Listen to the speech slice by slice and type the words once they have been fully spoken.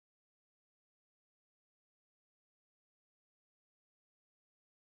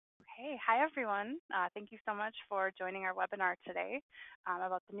Hey, hi everyone. Thank you so much for joining our webinar today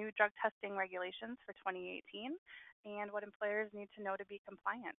about the new drug testing regulations for 2018 and what employers need to know to be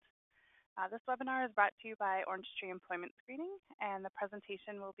compliant. This webinar is brought to you by Orange Tree Employment Screening, and the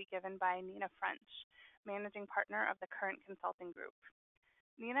presentation will be given by Nina French, Managing Partner of the Current Consulting Group.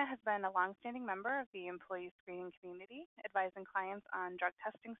 Nina has been a longstanding member of the employee screening community, advising clients on drug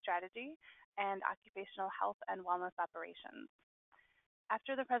testing strategy and occupational health and wellness operations.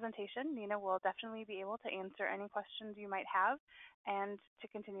 After the presentation, Nina will definitely be able to answer any questions you might have and to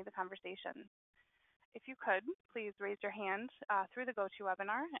continue the conversation. If you could, please raise your hand through the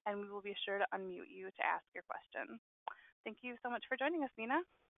GoToWebinar, and we will be sure to unmute you to ask your question. Thank you so much for joining us, Nina.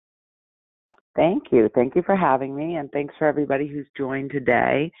 Thank you. Thank you for having me, and thanks for everybody who's joined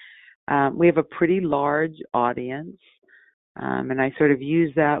today. We have a pretty large audience, and I sort of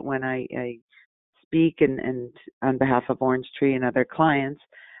use that when I speak and on behalf of Orange Tree and other clients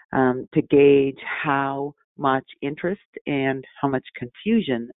to gauge how much interest and how much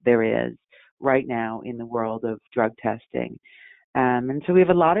confusion there is right now in the world of drug testing. And so we have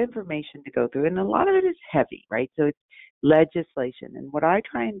a lot of information to go through, and a lot of it is heavy, right? So it's legislation. And what I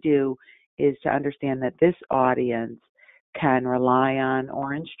try and do is to understand that this audience can rely on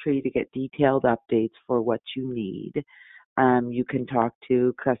Orange Tree to get detailed updates for what you need. You can talk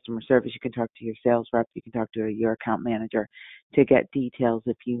to customer service, you can talk to your sales rep, you can talk to your account manager to get details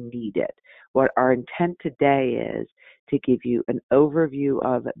if you need it. What our intent today is to give you an overview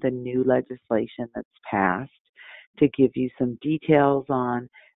of the new legislation that's passed, to give you some details on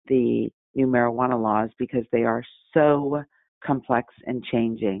the new marijuana laws because they are so complex and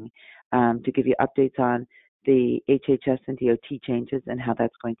changing, to give you updates on the HHS and DOT changes and how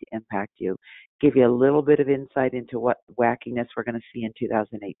that's going to impact you, give you a little bit of insight into what wackiness we're going to see in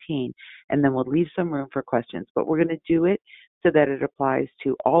 2018, and then we'll leave some room for questions. But we're going to do it so that it applies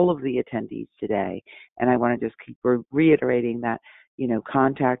to all of the attendees today. And I want to just keep reiterating that,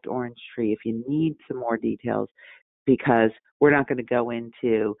 contact Orange Tree if you need some more details, because we're not going to go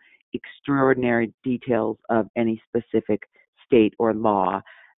into extraordinary details of any specific state or law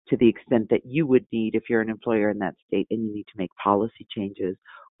to the extent that you would need if you're an employer in that state and you need to make policy changes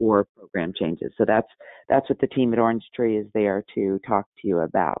or program changes. So that's what the team at Orange Tree is there to talk to you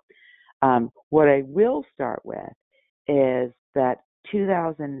about. What I will start with is that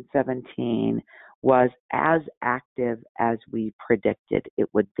 2017 was as active as we predicted it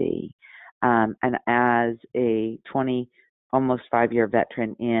would be. And as a almost 5-year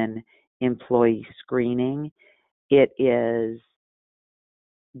veteran in employee screening, it is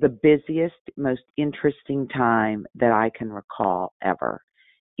the busiest, most interesting time that I can recall ever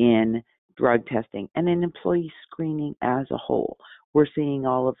in drug testing and in employee screening as a whole. We're seeing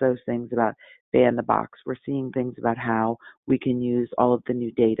all of those things about ban the box. We're seeing things about how we can use all of the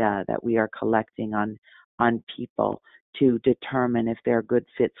new data that we are collecting on people to determine if they're good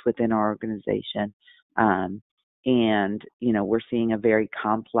fits within our organization. And, we're seeing a very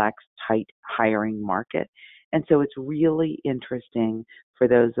complex, tight hiring market. And so it's really interesting for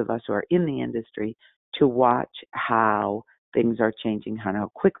those of us who are in the industry to watch how things are changing, how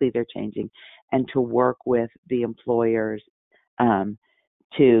quickly they're changing, and to work with the employers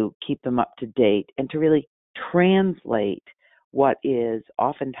to keep them up to date and to really translate what is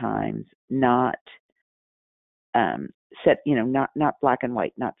oftentimes not set, not black and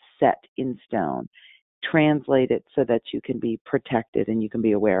white, not set in stone. Translate it so that you can be protected and you can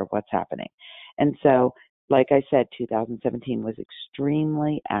be aware of what's happening. And so, like I said, 2017 was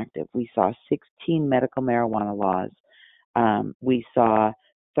extremely active. We saw 16 medical marijuana laws. We saw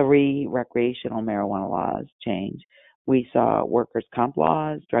 3 recreational marijuana laws change. We saw workers' comp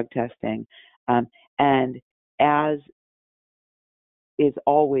laws, drug testing, and as is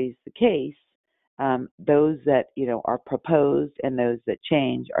always the case, those that are proposed and those that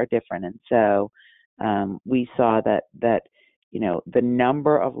change are different. And so we saw that the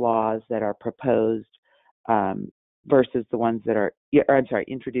number of laws that are proposed versus the ones that are,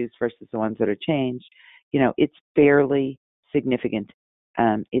 introduced versus the ones that are changed, it's fairly significant.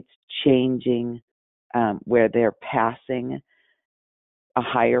 It's changing where they're passing a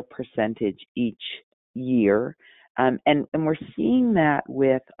higher percentage each year. And we're seeing that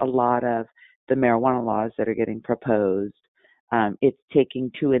with a lot of the marijuana laws that are getting proposed. It's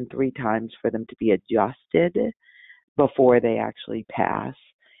taking 2 and 3 times for them to be adjusted before they actually pass.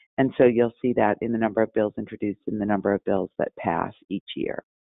 And so you'll see that in the number of bills introduced and the number of bills that pass each year.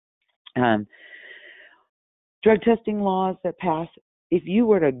 Drug testing laws that pass, if you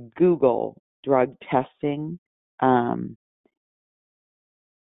were to Google drug testing,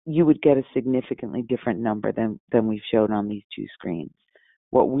 you would get a significantly different number than we've shown on these 2 screens.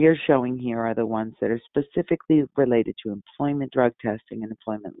 What we're showing here are the ones that are specifically related to employment drug testing and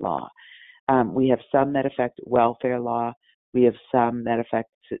employment law. We have some that affect welfare law. We have some that affect,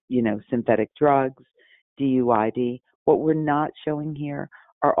 synthetic drugs, DUID. What we're not showing here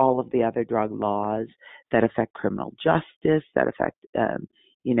are all of the other drug laws that affect criminal justice, that affect,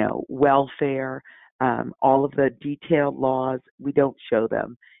 welfare, all of the detailed laws. We don't show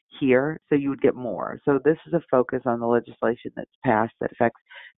them here, so you would get more. So this is a focus on the legislation that's passed that affects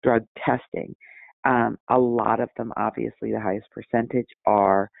drug testing. A lot of them, obviously, the highest percentage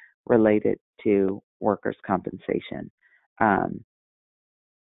are related to workers' compensation. Are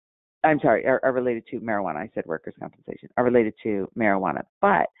related to marijuana. I said workers' compensation, are related to marijuana.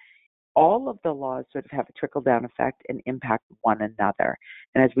 But all of the laws sort of have a trickle-down effect and impact one another.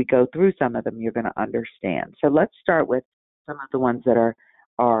 And as we go through some of them, you're going to understand. So let's start with some of the ones that are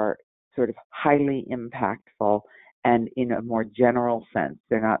sort of highly impactful and in a more general sense.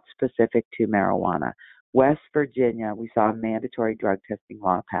 They're not specific to marijuana. West Virginia, we saw a mandatory drug testing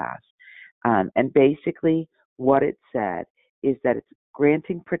law pass. And basically what it said is that it's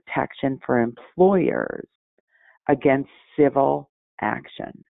granting protection for employers against civil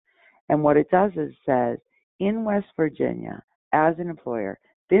action. And what it does is says, in West Virginia, as an employer,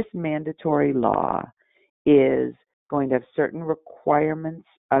 this mandatory law is going to have certain requirements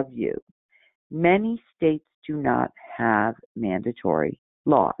of you. Many states do not have mandatory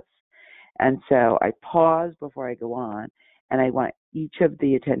laws. And so I pause before I go on, and I want each of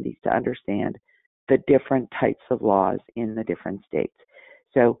the attendees to understand the different types of laws in the different states.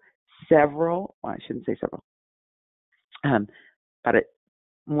 So I shouldn't say several, but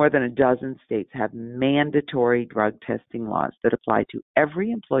more than a dozen states have mandatory drug testing laws that apply to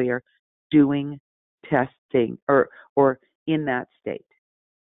every employer doing testing or in that state.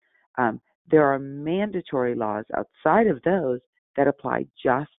 There are mandatory laws outside of those that apply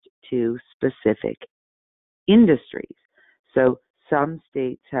just to specific industries. So some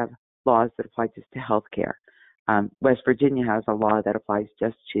states have laws that apply just to healthcare. West Virginia has a law that applies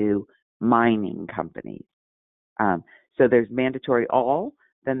just to mining companies. So there's mandatory all,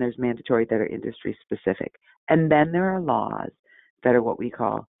 then there's mandatory that are industry specific. And then there are laws that are what we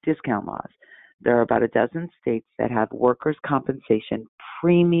call discount laws. There are about a dozen states that have workers' compensation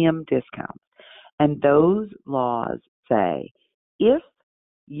premium discounts. And those laws say, if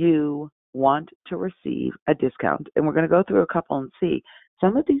you want to receive a discount, and we're going to go through a couple and see,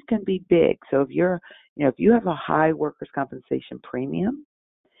 some of these can be big. So if if you have a high workers' compensation premium,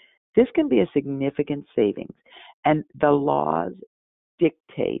 this can be a significant savings. And the laws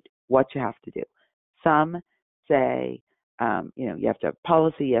dictate what you have to do. Some say, you have to have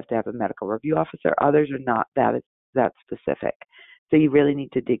policy, you have to have a medical review officer. Others are not that specific. So you really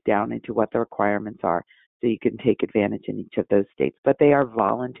need to dig down into what the requirements are so you can take advantage in each of those states. But they are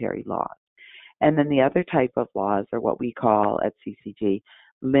voluntary laws. And then the other type of laws are what we call at CCG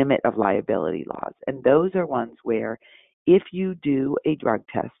limit of liability laws. And those are ones where if you do a drug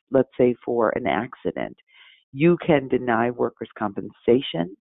test, let's say for an accident, you can deny workers'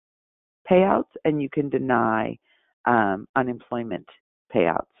 compensation payouts and you can deny unemployment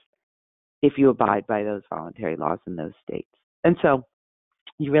payouts if you abide by those voluntary laws in those states. And so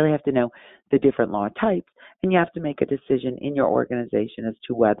you really have to know the different law types, and you have to make a decision in your organization as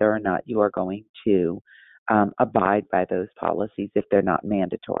to whether or not you are going to abide by those policies if they're not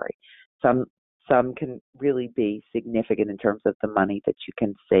mandatory. Some can really be significant in terms of the money that you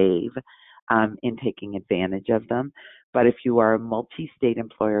can save in taking advantage of them. But if you are a multi-state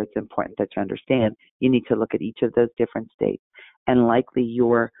employer, it's important that you understand you need to look at each of those different states, and likely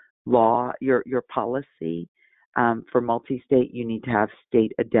your law, your policy for multi-state, you need to have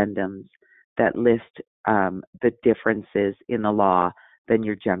state addendums that list the differences in the law than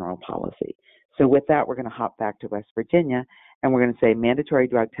your general policy. So with that, we're going to hop back to West Virginia, and we're going to say mandatory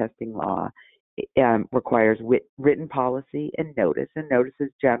drug testing law requires written policy and notice. And notice is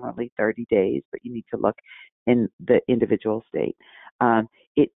generally 30 days, but you need to look in the individual state.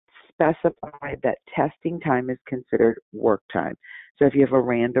 It specified that testing time is considered work time. So if you have a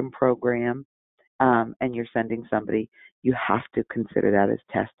random program and you're sending somebody, you have to consider that as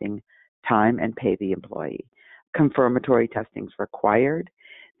testing time and pay the employee. Confirmatory testing is required.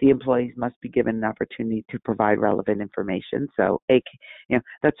 The employees must be given an opportunity to provide relevant information. So,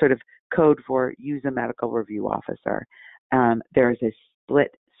 that's sort of code for use a medical review officer. There is a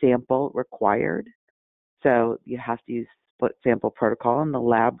split sample required. So you have to use split sample protocol, and the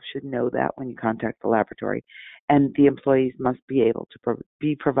lab should know that when you contact the laboratory. And the employees must be able to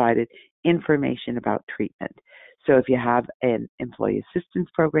be provided information about treatment. So if you have an employee assistance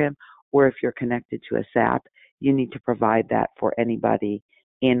program, or if you're connected to a SAP, you need to provide that for anybody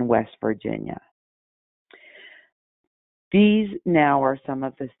in West Virginia. These now are some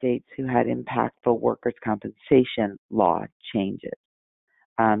of the states who had impactful workers' compensation law changes.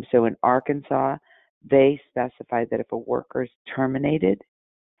 So in Arkansas, they specified that if a worker is terminated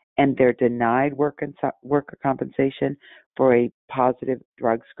and they're denied worker compensation for a positive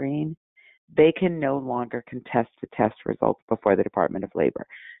drug screen, they can no longer contest the test results before the Department of Labor.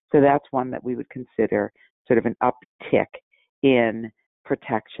 So that's one that we would consider sort of an uptick in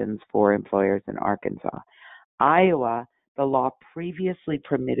protections for employers in Arkansas. Iowa, the law previously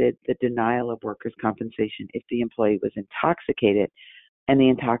permitted the denial of workers' compensation if the employee was intoxicated and the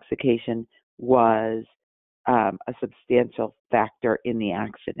intoxication was a substantial factor in the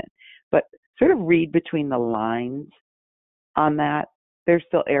accident. But sort of read between the lines on that. There's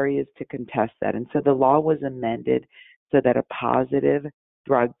still areas to contest that. And so the law was amended so that a positive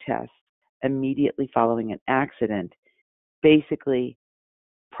drug test immediately following an accident basically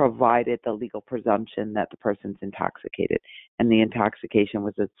provided the legal presumption that the person's intoxicated, and the intoxication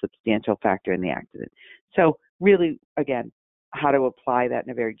was a substantial factor in the accident. So really, again, how to apply that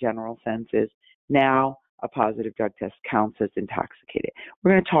in a very general sense is now a positive drug test counts as intoxicated.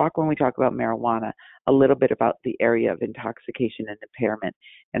 We're going to talk, when we talk about marijuana, a little bit about the area of intoxication and impairment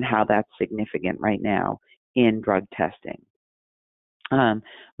and how that's significant right now in drug testing.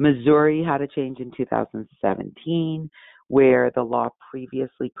 Missouri had a change in 2017 where the law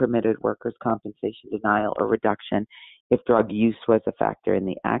previously permitted workers' compensation denial or reduction if drug use was a factor in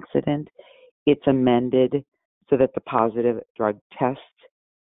the accident. It's amended so that the positive drug test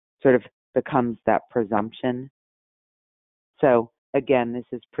sort of becomes that presumption. So again, this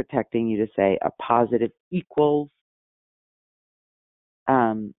is protecting you to say a positive equals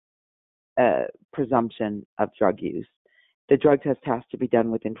presumption of drug use. The drug test has to be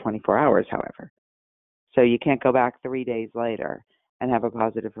done within 24 hours, however. So you can't go back 3 days later and have a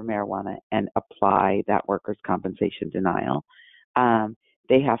positive for marijuana and apply that workers' compensation denial.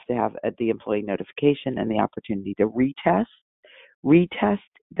 They have to have the employee notification and the opportunity to retest. Retest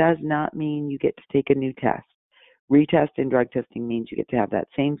does not mean you get to take a new test. Retest in drug testing means you get to have that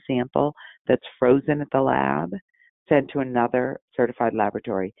same sample that's frozen at the lab sent to another certified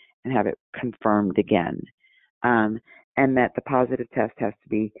laboratory and have it confirmed again. And that the positive test has to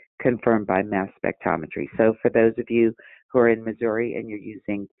be confirmed by mass spectrometry. So for those of you who are in Missouri and you're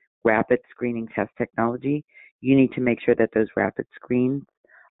using rapid screening test technology, you need to make sure that those rapid screens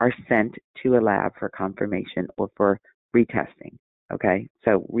are sent to a lab for confirmation or for retesting. Okay,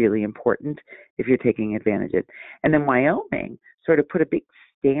 so really important if you're taking advantage of it. And then Wyoming sort of put a big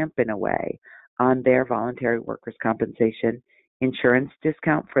stamp in a way on their voluntary workers' compensation insurance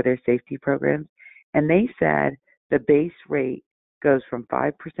discount for their safety programs. And they said the base rate goes from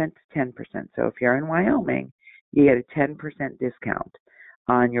 5% to 10%. So if you're in Wyoming, you get a 10% discount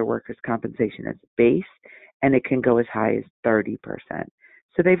on your workers' compensation as a base, and it can go as high as 30%.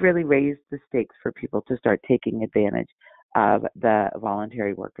 So they've really raised the stakes for people to start taking advantage of the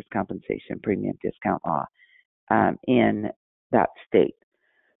voluntary workers' compensation premium discount law in that state.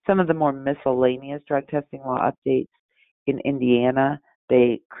 Some of the more miscellaneous drug testing law updates in Indiana,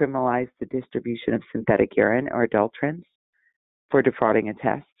 they criminalized the distribution of synthetic urine or adulterants for defrauding a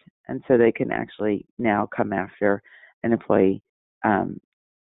test. And so they can actually now come after an employee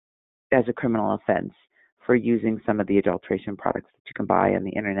as a criminal offense for using some of the adulteration products that you can buy on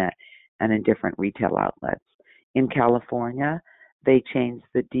the internet and in different retail outlets. In California, they changed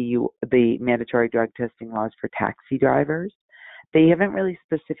the mandatory drug testing laws for taxi drivers. They haven't really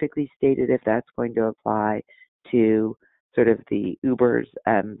specifically stated if that's going to apply to sort of the Ubers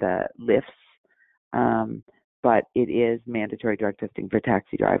and the Lyfts, but it is mandatory drug testing for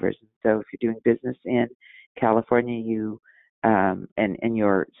taxi drivers. So if you're doing business in California, and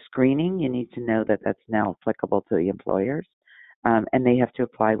you're screening, you need to know that that's now applicable to the employers, and they have to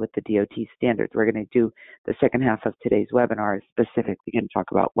apply with the DOT standards. We're going to do the second half of today's webinar is specifically going to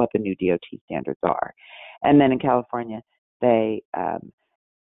talk about what the new DOT standards are. And then in California, they,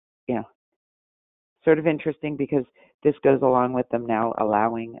 sort of interesting because this goes along with them now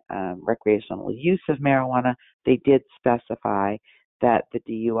allowing recreational use of marijuana. They did specify that the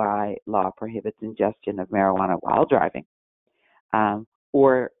DUI law prohibits ingestion of marijuana while driving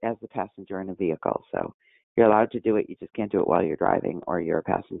or as a passenger in a vehicle. So you're allowed to do it, you just can't do it while you're driving or you're a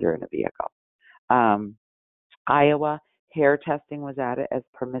passenger in a vehicle. Iowa, hair testing was added as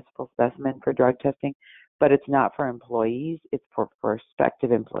permissible specimen for drug testing, but it's not for employees, it's for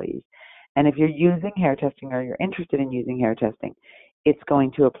prospective employees. And if you're using hair testing or you're interested in using hair testing, it's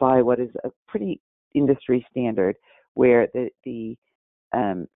going to apply what is a pretty industry standard where the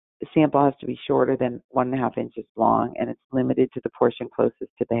sample has to be shorter than 1.5 inches long, and it's limited to the portion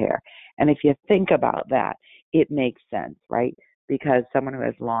closest to the hair. And if you think about that, it makes sense, right? Because someone who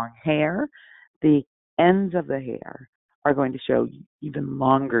has long hair, the ends of the hair are going to show even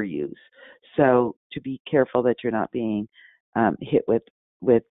longer use. So to be careful that you're not being hit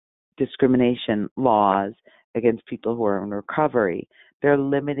with discrimination laws against people who are in recovery, they're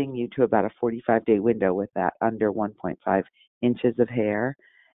limiting you to about a 45-day window with that under 1.5 inches of hair.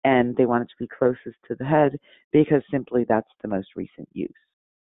 And they want it to be closest to the head because simply that's the most recent use.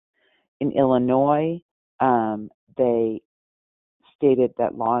 In Illinois, they stated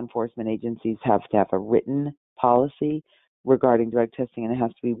that law enforcement agencies have to have a written policy regarding drug testing, and it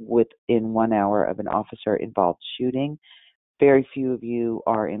has to be within 1 hour of an officer-involved shooting. Very few of you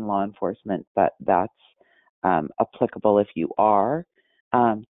are in law enforcement, but that's applicable if you are.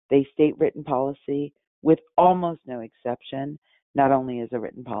 They state written policy with almost no exception. Not only is a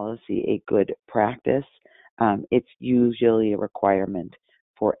written policy a good practice, it's usually a requirement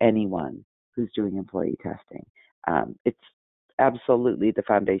for anyone who's doing employee testing. It's absolutely the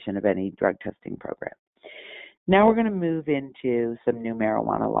foundation of any drug testing program. Now we're going to move into some new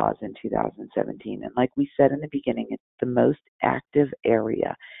marijuana laws in 2017. And like we said in the beginning, it's the most active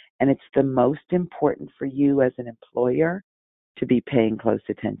area, and it's the most important for you as an employer to be paying close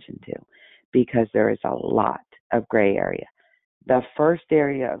attention to, because there is a lot of gray area. The first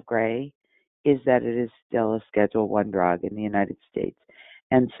area of gray is that it is still a Schedule I drug in the United States.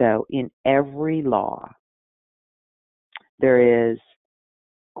 And so in every law, there is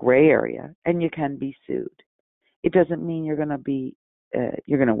gray area, and you can be sued. It doesn't mean you're going to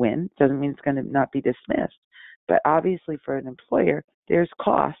win. It doesn't mean it's going to not be dismissed. But obviously for an employer, there's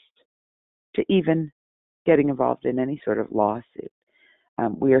cost to even getting involved in any sort of lawsuit.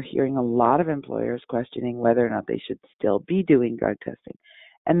 We are hearing a lot of employers questioning whether or not they should still be doing drug testing.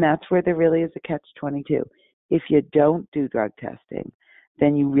 And that's where there really is a catch-22. If you don't do drug testing,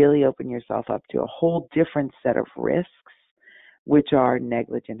 then you really open yourself up to a whole different set of risks, which are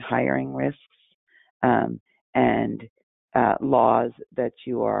negligent hiring risks, and laws that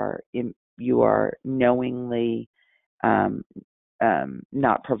you are knowingly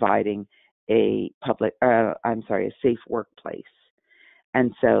not providing a safe workplace.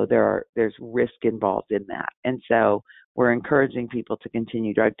 And so there's risk involved in that. And so we're encouraging people to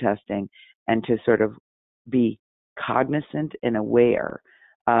continue drug testing and to sort of be cognizant and aware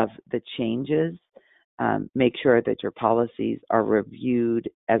of the changes. Make sure that your policies are reviewed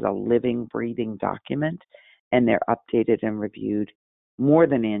as a living, breathing document, and they're updated and reviewed more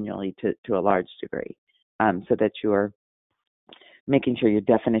than annually to a large degree, so that you're making sure your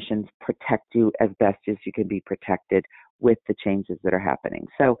definitions protect you as best as you can be protected with the changes that are happening.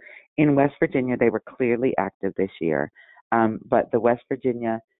 So in West Virginia, they were clearly active this year, but the West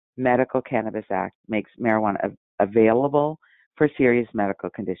Virginia Medical Cannabis Act makes marijuana available for serious medical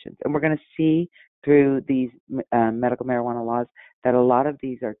conditions. And we're going to see through these medical marijuana laws that a lot of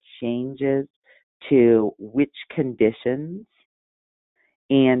these are changes to which conditions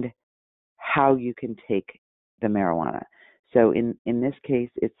and how you can take the marijuana. So in this case,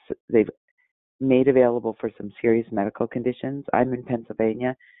 they've made available for some serious medical conditions. I'm in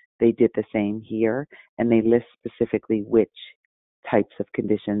Pennsylvania. They did the same here, and they list specifically which types of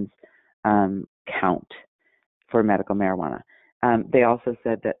conditions count for medical marijuana. They also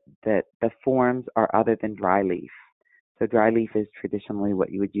said that the forms are other than dry leaf. So dry leaf is traditionally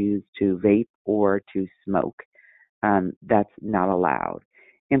what you would use to vape or to smoke. That's not allowed.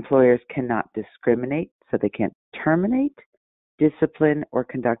 Employers cannot discriminate, so they can't terminate, discipline, or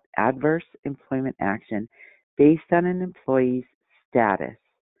conduct adverse employment action based on an employee's status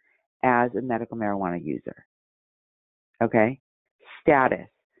as a medical marijuana user. Okay? Status.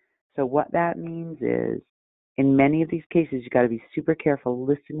 So what that means is, in many of these cases, you got to be super careful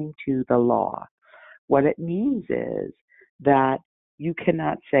listening to the law. What it means is that you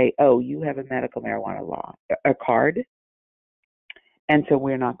cannot say, oh, you have a medical marijuana a card, and so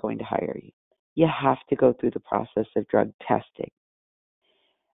we're not going to hire you. You have to go through the process of drug testing.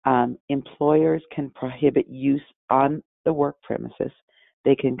 Employers can prohibit use on the work premises.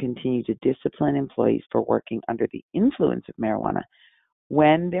 They can continue to discipline employees for working under the influence of marijuana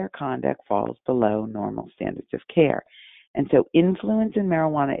when their conduct falls below normal standards of care. And so influence in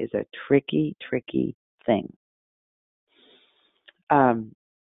marijuana is a tricky, tricky thing.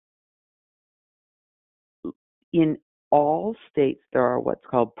 In all states, there are what's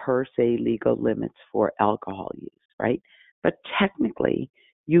called per se legal limits for alcohol use, right? But technically,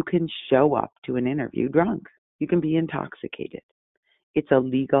 you can show up to an interview drunk. You can be intoxicated. It's a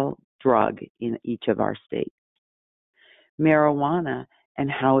legal drug in each of our states. Marijuana and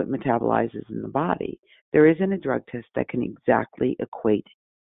how it metabolizes in the body. There isn't a drug test that can exactly equate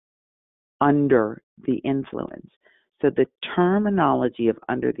under the influence. So the terminology of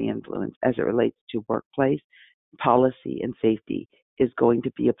under the influence as it relates to workplace policy and safety is going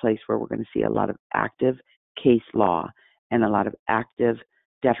to be a place where we're going to see a lot of active case law and a lot of active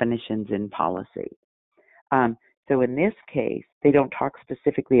definitions in policy. So in this case, they don't talk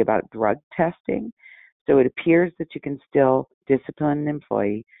specifically about drug testing. So it appears that you can still discipline an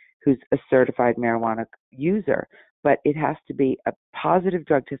employee who's a certified marijuana user, but it has to be a positive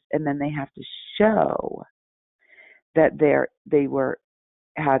drug test, and then they have to show that they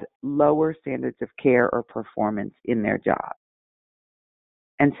had lower standards of care or performance in their job.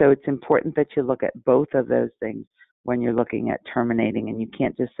 And so it's important that you look at both of those things when you're looking at terminating, and you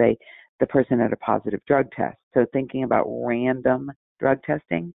can't just say the person had a positive drug test. So thinking about random drug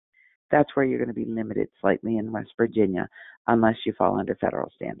testing, that's where you're going to be limited slightly in West Virginia unless you fall under federal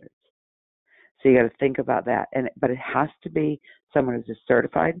standards. So you got to think about that. But it has to be someone who's a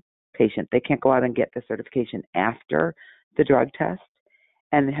certified patient. They can't go out and get the certification after the drug test,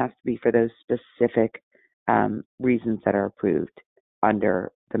 and it has to be for those specific reasons that are approved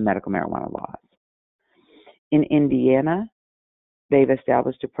under the medical marijuana laws. In Indiana, they've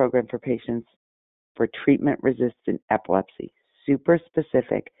established a program for patients for treatment-resistant epilepsy. Super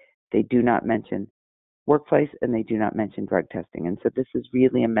specific. They do not mention workplace, and they do not mention drug testing. And so this is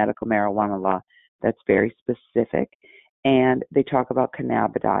really a medical marijuana law that's very specific. And they talk about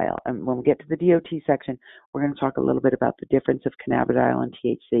cannabidiol. And when we get to the DOT section, we're going to talk a little bit about the difference of cannabidiol and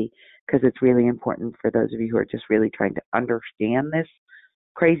THC, because it's really important for those of you who are just really trying to understand this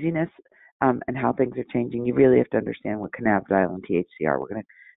craziness and how things are changing. You really have to understand what cannabidiol and THC are. We're going to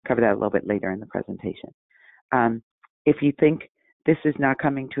cover that a little bit later in the presentation. If you think this is not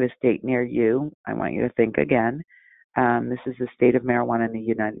coming to a state near you, I want you to think again. This is the state of marijuana in the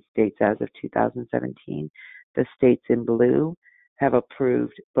United States as of 2017. The states in blue have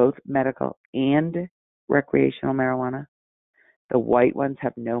approved both medical and recreational marijuana. The white ones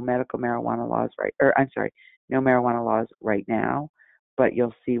have no medical marijuana laws no marijuana laws right now. But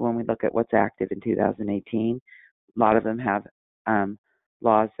you'll see when we look at what's active in 2018, a lot of them have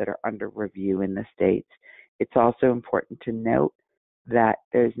laws that are under review in the states. It's also important to note that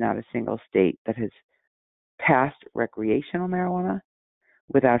there's not a single state that has passed recreational marijuana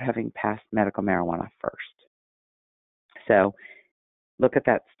without having passed medical marijuana first. So look at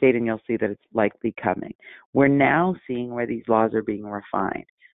that state and you'll see that it's likely coming. We're now seeing where these laws are being refined.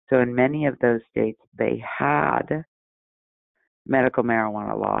 So in many of those states, they had medical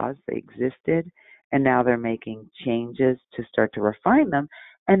marijuana laws, they existed, and now they're making changes to start to refine them.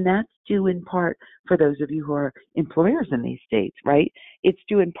 And that's due in part for those of you who are employers in these states, right? It's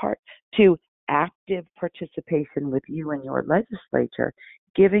due in part to active participation with you and your legislature,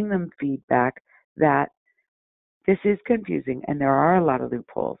 giving them feedback that this is confusing and there are a lot of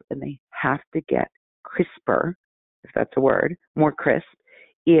loopholes and they have to get crisper, if that's a word, more crisp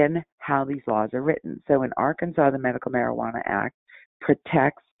in how these laws are written. So in Arkansas, the Medical Marijuana Act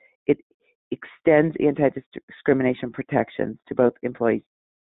extends anti-discrimination protections to both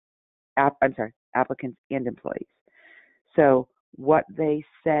applicants and employees. So what they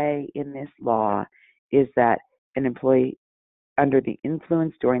say in this law is that an employee under the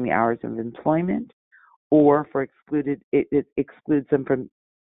influence during the hours of employment or it excludes them from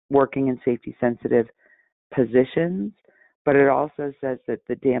working in safety-sensitive positions, but it also says that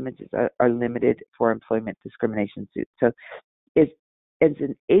the damages are limited for employment discrimination suits. So as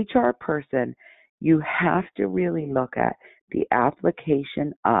an HR person, you have to really look at the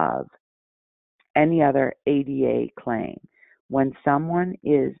application of any other ADA claim. When someone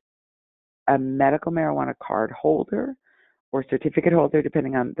is a medical marijuana card holder or certificate holder,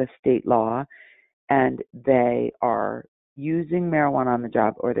 depending on the state law, and they are using marijuana on the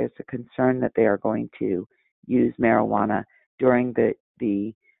job, or there's a concern that they are going to use marijuana during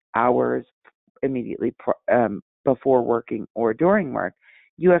the hours immediately before working or during work,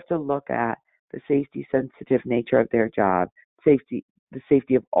 you have to look at the safety-sensitive nature of their job, the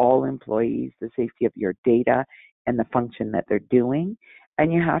safety of all employees, the safety of your data, and the function that they're doing.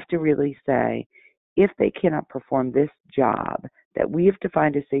 And you have to really say, if they cannot perform this job that we have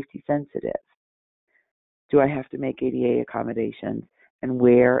defined as safety-sensitive, do I have to make ADA accommodations, and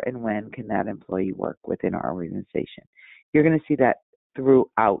where and when can that employee work within our organization? You're going to see that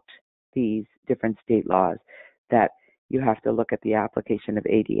throughout these different state laws, that you have to look at the application of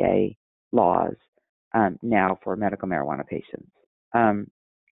ADA laws now for medical marijuana patients.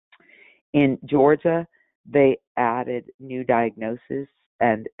 In Georgia, they added new diagnoses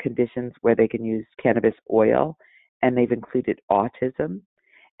and conditions where they can use cannabis oil, and they've included autism.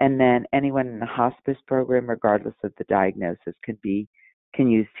 And then anyone in the hospice program, regardless of the diagnosis, can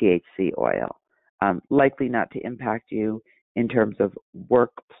use THC oil. Likely not to impact you in terms of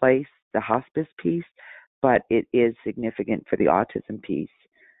workplace, the hospice piece, but it is significant for the autism piece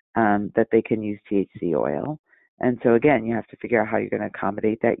that they can use THC oil. And so again, you have to figure out how you're going to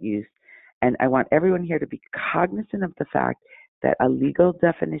accommodate that use. And I want everyone here to be cognizant of the fact that a legal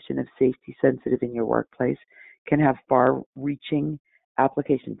definition of safety sensitive in your workplace can have far-reaching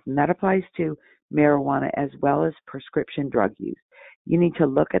applications. And that applies to marijuana as well as prescription drug use. You need to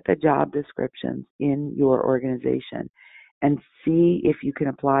look at the job descriptions in your organization and see if you can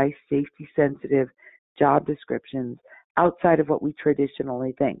apply safety sensitive job descriptions outside of what we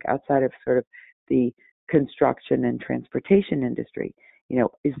traditionally think, outside of sort of the construction and transportation industry.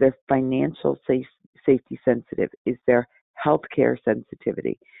 Is there financial safety sensitive? Is there healthcare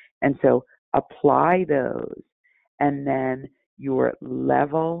sensitivity? And so apply those, and then your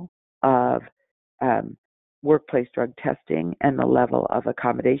level of workplace drug testing and the level of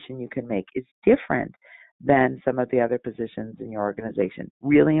accommodation you can make is different than some of the other positions in your organization.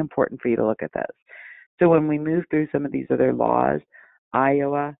 Really important for you to look at those. So when we move through some of these other laws,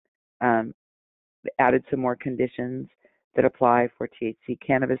 Iowa added some more conditions that apply for THC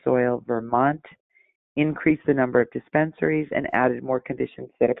cannabis oil. Vermont increased the number of dispensaries and added more conditions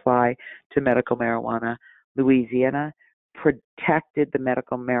that apply to medical marijuana. Louisiana protected the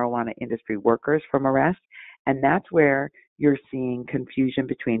medical marijuana industry workers from arrest, and that's where you're seeing confusion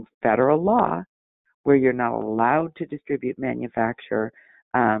between federal law, where you're not allowed to distribute, manufacture,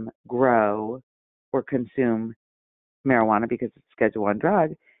 grow, or consume marijuana because it's a Schedule I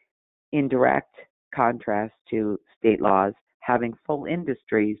drug, in direct contrast to state laws having full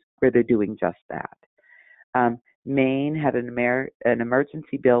industries where they're doing just that. Maine had an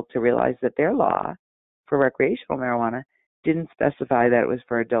emergency bill to realize that their law for recreational marijuana didn't specify that it was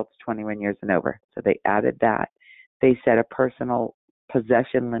for adults 21 years and over. So they added that. They set a personal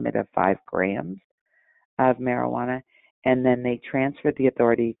possession limit of 5 grams of marijuana, and then they transferred the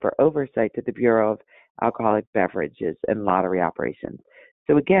authority for oversight to the Bureau of Alcoholic Beverages and Lottery Operations.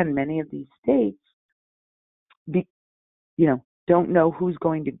 So again, many of these states, don't know who's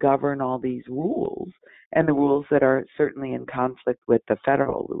going to govern all these rules, and the rules that are certainly in conflict with the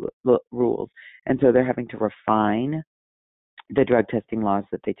federal rules. And so they're having to refine the drug testing laws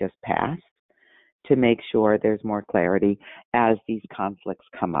that they just passed to make sure there's more clarity as these conflicts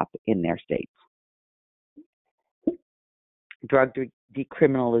come up in their states. Drug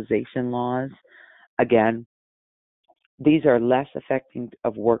decriminalization laws, again, these are less affecting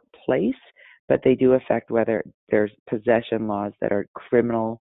of workplace, but they do affect whether there's possession laws that are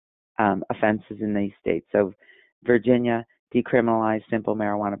criminal offenses in these states. So Virginia decriminalized simple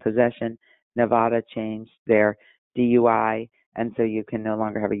marijuana possession. Nevada changed their DUI, and so you can no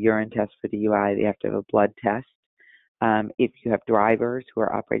longer have a urine test for DUI. You have to have a blood test. If you have drivers who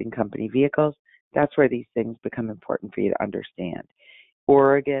are operating company vehicles, that's where these things become important for you to understand.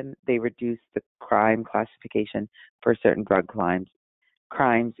 Oregon, they reduced the crime classification for certain drug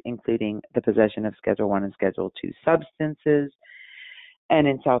crimes, including the possession of Schedule I and Schedule II substances. And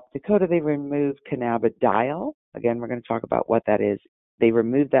in South Dakota, they removed cannabidiol. Again, we're going to talk about what that is. They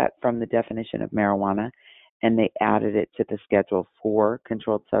removed that from the definition of marijuana, and they added it to the Schedule IV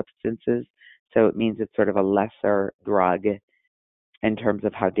controlled substances. So it means it's sort of a lesser drug in terms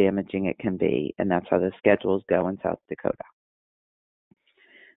of how damaging it can be, and that's how the schedules go in South Dakota.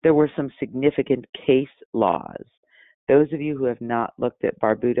 There were some significant case laws. Those of you who have not looked at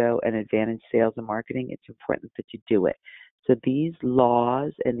Barbudo and Advantage Sales and Marketing, it's important that you do it. So these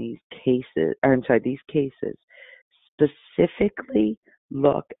laws and these cases specifically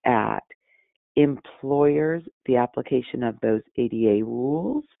look at employers, the application of those ADA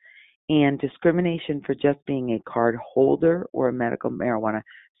rules, and discrimination for just being a card holder or a medical marijuana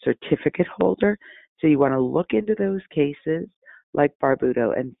certificate holder. So you want to look into those cases like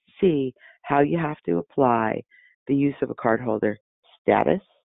Barbudo and see how you have to apply the use of a card holder status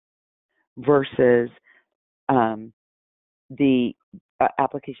versus the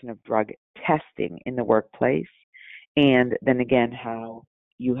application of drug testing in the workplace, and then again how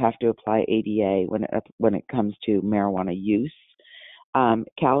you have to apply ADA when it comes to marijuana use.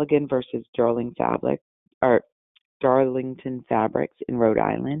 Callaghan versus Darlington Fabrics in Rhode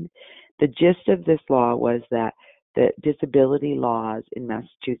Island. The gist of this law was that the disability laws in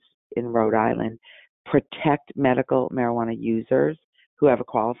Massachusetts and Rhode Island protect medical marijuana users who have a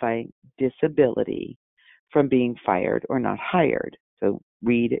qualifying disability from being fired or not hired, so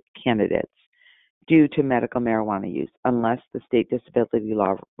read candidates, due to medical marijuana use, unless the state disability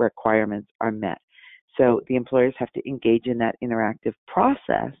law requirements are met. So the employers have to engage in that interactive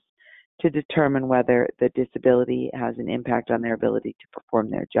process to determine whether the disability has an impact on their ability to perform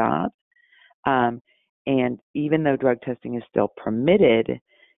their job. And even though drug testing is still permitted,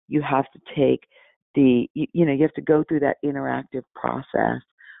 you have to take you have to go through that interactive process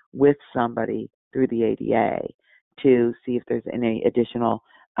with somebody through the ADA to see if there's any additional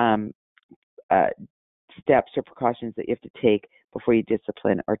steps or precautions that you have to take before you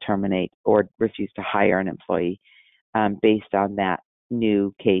discipline or terminate or refuse to hire an employee based on that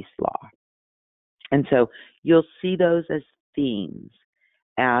new case law. And so you'll see those as themes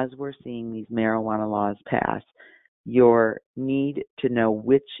as we're seeing these marijuana laws pass. Your need to know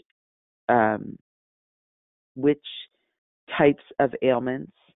which types of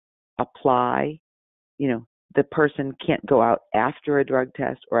ailments apply. The person can't go out after a drug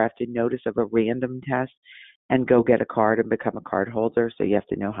test or after notice of a random test and go get a card and become a card holder. So you have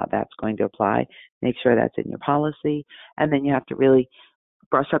to know how that's going to apply. Make sure that's in your policy. And then you have to really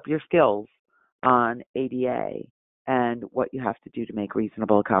brush up your skills on ADA and what you have to do to make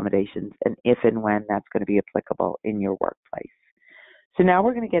reasonable accommodations and if and when that's going to be applicable in your workplace. So now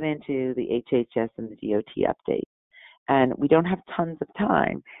we're going to get into the HHS and the DOT updates. And we don't have tons of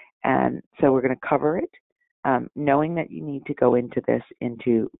time, and so we're going to cover it, knowing that you need to go into this in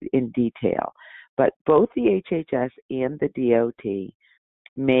detail. But both the HHS and the DOT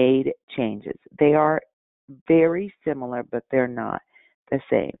made changes. They are very similar, but they're not the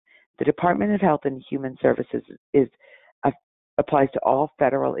same. The Department of Health and Human Services applies to all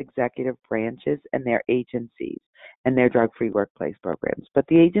federal executive branches and their agencies and their drug-free workplace programs. But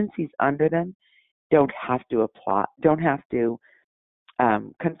the agencies under them don't have to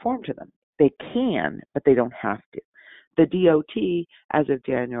conform to them. They can, but they don't have to. The DOT, as of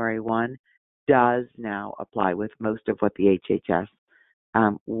January 1, does now apply with most of what the HHS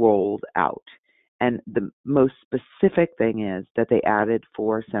rolled out. And the most specific thing is that they added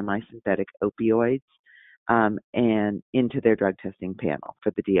 4 semi-synthetic opioids and into their drug testing panel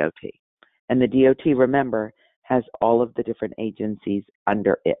for the DOT. And the DOT, remember, has all of the different agencies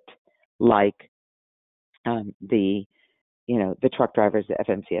under it, like the truck drivers, the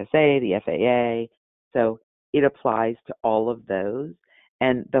FMCSA, the FAA. So it applies to all of those.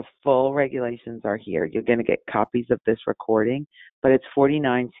 And the full regulations are here. You're going to get copies of this recording, but it's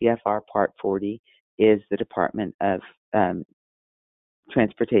 49 CFR Part 40 is the Department of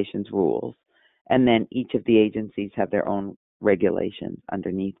Transportation's rules. And then each of the agencies have their own regulations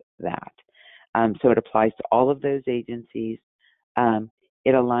underneath that. So it applies to all of those agencies.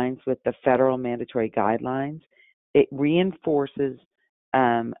 It aligns with the federal mandatory guidelines. It reinforces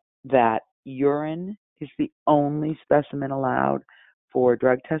that urine is the only specimen allowed for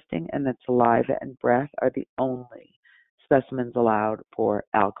drug testing and that saliva and breath are the only specimens allowed for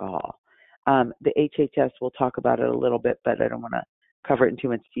alcohol. The HHS, will talk about it a little bit, but I don't want to cover it in too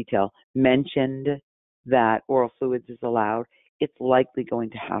much detail, mentioned that oral fluids is allowed. It's likely going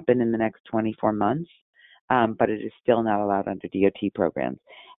to happen in the next 24 months, but it is still not allowed under DOT programs.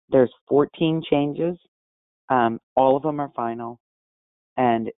 There's 14 changes. All of them are final.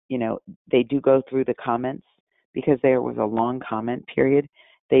 And, they do go through the comments because there was a long comment period.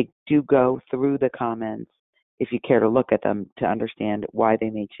 They do go through the comments if you care to look at them to understand why they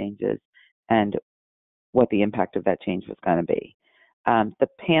made changes and what the impact of that change was going to be. The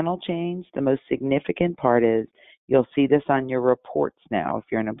panel change, the most significant part is you'll see this on your reports now if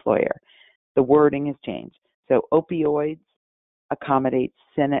you're an employer. The wording has changed. So opioids accommodate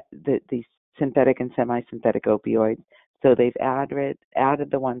the synthetic and semi-synthetic opioids. So they've added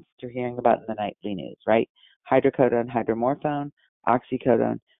the ones that you're hearing about in the nightly news, right? Hydrocodone, hydromorphone,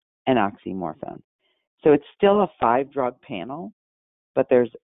 oxycodone, and oxymorphone. So it's still a 5-drug panel, but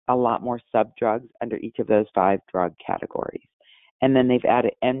there's a lot more sub-drugs under each of those 5 drug categories. And then they've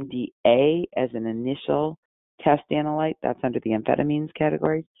added MDA as an initial test analyte. That's under the amphetamines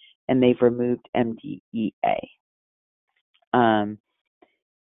category. And they've removed MDEA.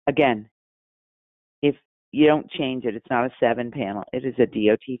 Again, if you don't change it, it's not a 7 panel. It is a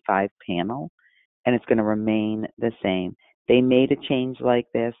DOT 5 panel, and it's going to remain the same. They made a change like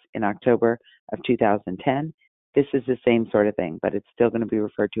this in October of 2010. This is the same sort of thing, but it's still going to be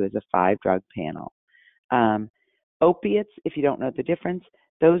referred to as a 5-drug panel. Opiates, if you don't know the difference,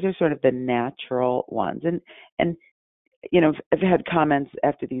 those are sort of the natural ones. And I've had comments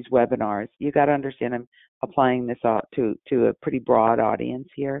after these webinars. You got to understand I'm applying this to a pretty broad audience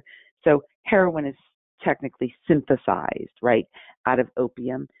here. So heroin is technically synthesized, right, out of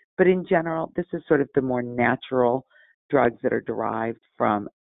opium. But in general, this is sort of the more natural drugs that are derived from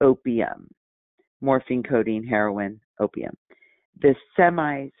opium: morphine, codeine, heroin, opium. The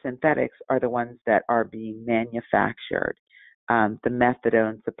semi-synthetics are the ones that are being manufactured. The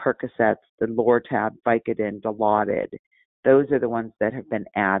methadones, the Percocets, the Lortab, Vicodin, Dilaudid, those are the ones that have been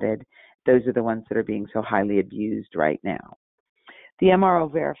added. Those are the ones that are being so highly abused right now. The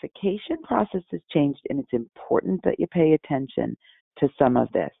MRO verification process has changed, and it's important that you pay attention to some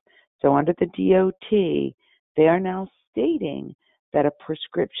of this. So under the DOT, they are now stating that a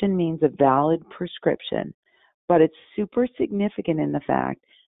prescription means a valid prescription, but it's super significant in the fact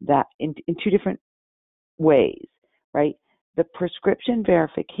that in two different ways, right? The prescription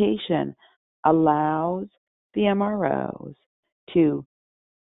verification allows the MROs to,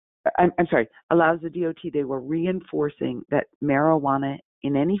 allows the DOT, they were reinforcing that marijuana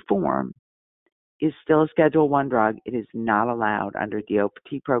in any form is still a Schedule I drug. It is not allowed under the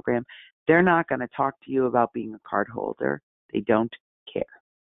DOT program. They're not going to talk to you about being a card holder. They don't care.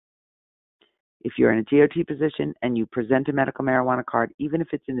 If you're in a DOT position and you present a medical marijuana card, even if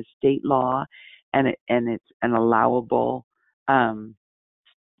it's in a state law and it's an allowable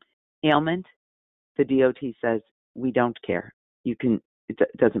ailment, the DOT says we don't care. You can. It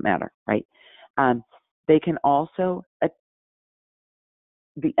doesn't matter, right? They can also,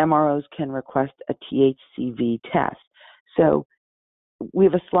 the MROs can request a THCV test. So we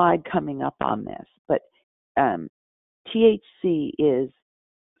have a slide coming up on this, but THC is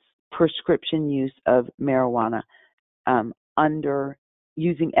prescription use of marijuana under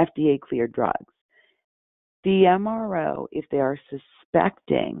using FDA cleared drugs. The MRO, if they are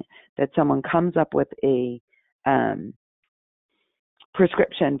suspecting that someone comes up with a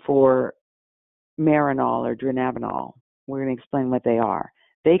prescription for Marinol or Dronabinol, we're going to explain what they are.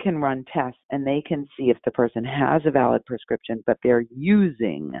 They can run tests and they can see if the person has a valid prescription, but they're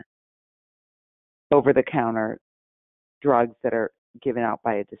using over-the-counter drugs that are given out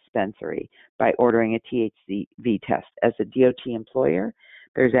by a dispensary by ordering a THCV test. As a DOT employer,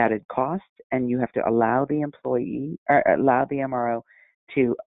 there's added cost, and you have to allow the employee or allow the MRO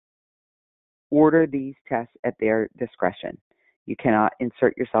to order these tests at their discretion. You cannot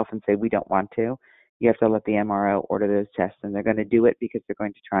insert yourself and say we don't want to. You have to let the MRO order those tests, and they're going to do it because they're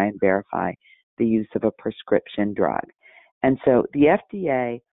going to try and verify the use of a prescription drug. And so the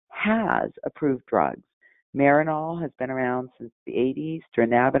FDA has approved drugs. Marinol has been around since the 80s,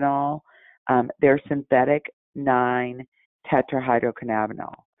 Dronabinol, they're synthetic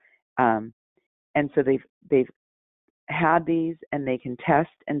 9-tetrahydrocannabinol. And so they've had these, and they can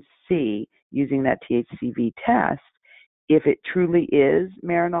test and see using that THCV test if it truly is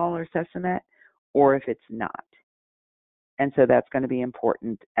Marinol or Sesamet or if it's not. And so that's going to be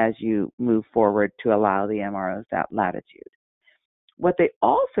important as you move forward to allow the MROs that latitude. What they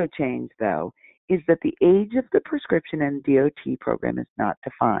also changed, though, is that the age of the prescription in the DOT program is not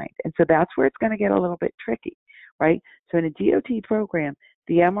defined. And so that's where it's going to get a little bit tricky, right? So in a DOT program,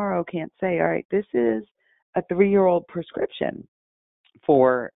 the MRO can't say, all right, this is a 3-year-old prescription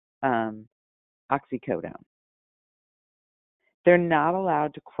for oxycodone. They're not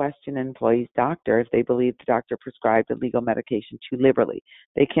allowed to question an employee's doctor if they believe the doctor prescribed illegal medication too liberally.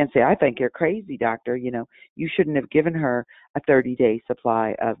 They can't say, I think you're crazy, doctor. You know, you shouldn't have given her a 30-day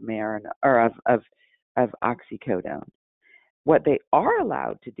supply of of oxycodone. What they are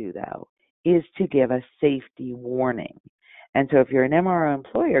allowed to do, though, is to give a safety warning. And so if you're an MRO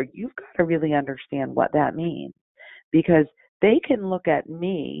employer, you've got to really understand what that means, because they can look at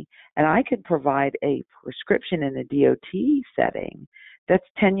me and I could provide a prescription in a DOT setting that's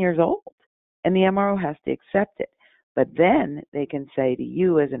 10 years old, and the MRO has to accept it. But then they can say to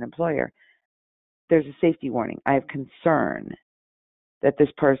you as an employer, there's a safety warning. I have concern that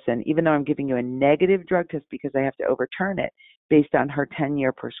this person, even though I'm giving you a negative drug test because I have to overturn it based on her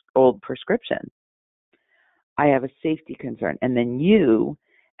 10-year-old prescription, I have a safety concern. And then you,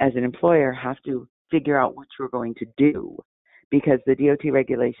 as an employer, have to figure out what you're going to do, because the DOT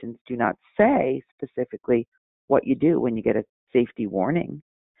regulations do not say specifically what you do when you get a safety warning,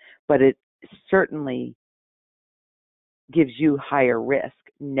 but it certainly gives you higher risk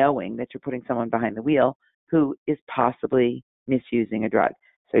knowing that you're putting someone behind the wheel who is possibly misusing a drug.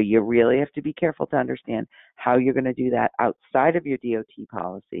 So you really have to be careful to understand how you're going to do that outside of your DOT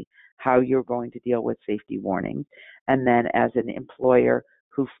policy, how you're going to deal with safety warnings. And then as an employer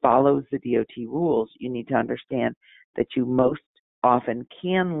who follows the DOT rules, you need to understand that you most often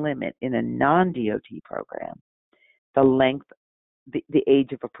can limit in a non-DOT program the length, the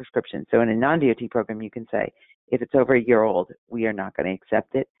age of a prescription. So in a non-DOT program, you can say, if it's over a year old, we are not going to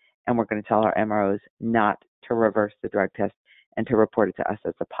accept it, and we're going to tell our MROs not to reverse the drug test and to report it to us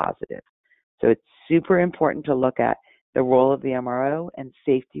as a positive. So it's super important to look at the role of the MRO and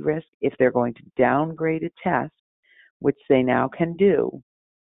safety risk if they're going to downgrade a test which they now can do,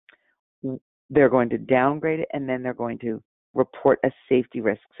 they're going to downgrade it, and then they're going to report a safety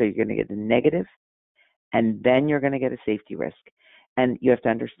risk. So you're going to get a negative, and then you're going to get a safety risk. And you have to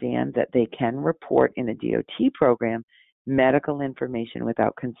understand that they can report in a DOT program medical information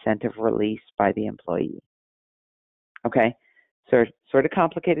without consent of release by the employee. Okay, so sort of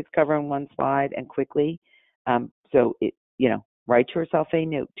complicated to cover on one slide and quickly. So write yourself a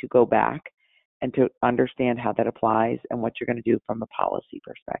note to go back and to understand how that applies and what you're going to do from a policy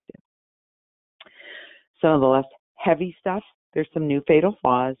perspective. Some of the less heavy stuff, there's some new fatal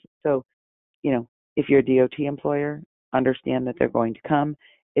flaws. So, if you're a DOT employer, understand that they're going to come.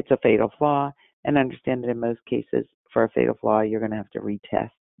 It's a fatal flaw, and understand that in most cases, for a fatal flaw, you're going to have to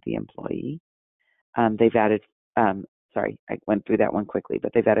retest the employee. They've added, sorry, I went through that one quickly,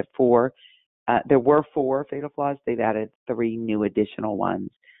 but they've added 4. There were 4 fatal flaws. They've added 3 new additional ones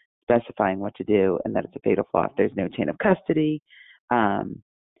specifying what to do, and that it's a fatal flaw if there's no chain of custody,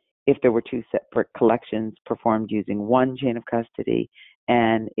 if there were 2 separate collections performed using 1 chain of custody,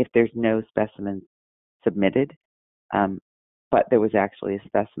 and if there's no specimen submitted, but there was actually a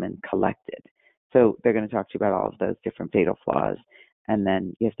specimen collected. So they're going to talk to you about all of those different fatal flaws, and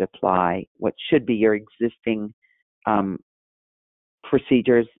then you have to apply what should be your existing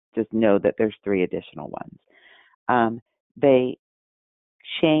procedures. Just know that there's 3 additional ones. They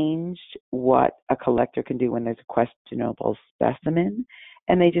changed what a collector can do when there's a questionable specimen,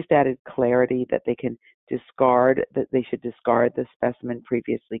 and they just added clarity that they can discard, that they should discard the specimen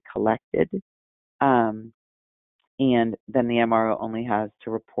previously collected. And then the MRO only has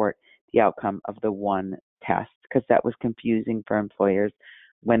to report the outcome of the one test, because that was confusing for employers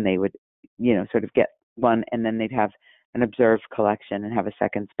when they would, sort of get one and then they'd have an observed collection and have a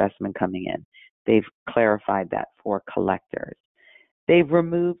second specimen coming in. They've clarified that for collectors. They've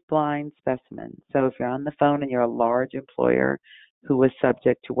removed blind specimens. So if you're on the phone and you're a large employer who was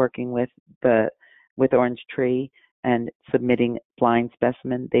subject to working with Orange Tree and submitting blind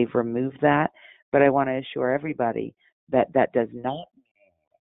specimen, they've removed that. But I want to assure everybody that that does not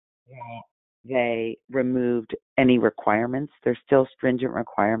mean they removed any requirements. There's still stringent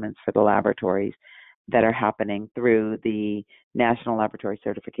requirements for the laboratories that are happening through the National Laboratory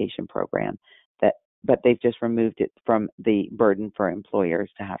Certification Program, but they've just removed it from the burden for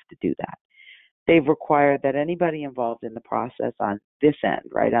employers to have to do that. They've required that anybody involved in the process on this end,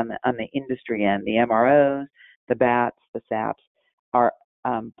 right, on the industry end, the MROs, the BATs, the SAPs, are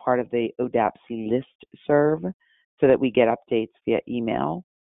part of the ODAPC listserv, so that we get updates via email,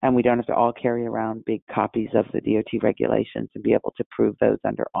 and we don't have to all carry around big copies of the DOT regulations and be able to prove those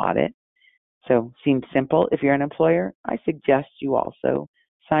under audit. So seems simple. If you're an employer, I suggest you also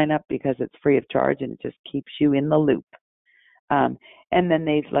sign up, because it's free of charge and it just keeps you in the loop. And then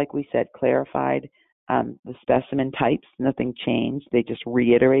they've, like we said, clarified the specimen types. Nothing changed. They just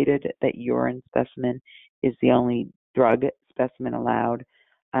reiterated that urine specimen is the only drug specimen allowed,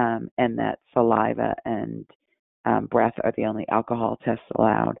 and that saliva and breath are the only alcohol tests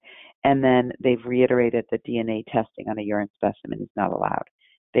allowed. And then they've reiterated that DNA testing on a urine specimen is not allowed.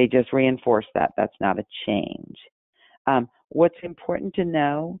 They just reinforced that. That's not a change. What's important to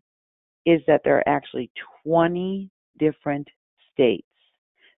know is that there are actually 20 different states.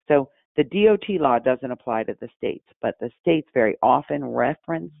 So the DOT law doesn't apply to the states, but the states very often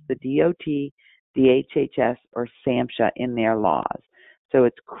reference the DOT, the HHS, or SAMHSA in their laws. So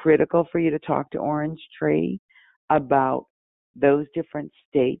it's critical for you to talk to Orange Tree about those different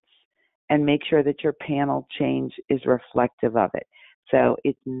states and make sure that your panel change is reflective of it. So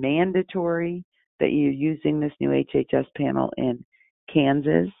it's mandatory that you're using this new HHS panel in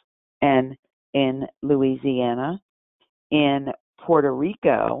Kansas and in Louisiana. In Puerto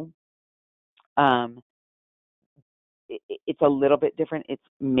Rico, it's a little bit different. It's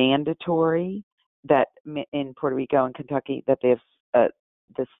mandatory that in Puerto Rico and Kentucky that they have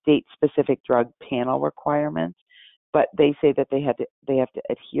the state-specific drug panel requirements, but they say that they have to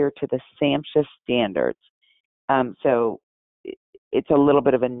adhere to the SAMHSA standards. So it's a little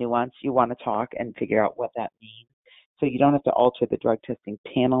bit of a nuance. You want to talk and figure out what that means. So you don't have to alter the drug testing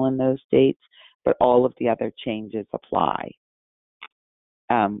panel in those states, but all of the other changes apply.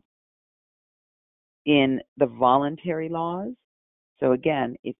 In the voluntary laws, so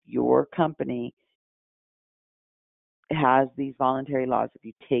again, if your company has these voluntary laws, if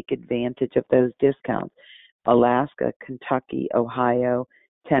you take advantage of those discounts, Alaska, Kentucky, Ohio,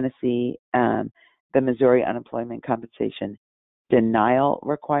 Tennessee, the Missouri unemployment compensation denial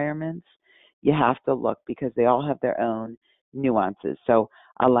requirements, you have to look, because they all have their own nuances. So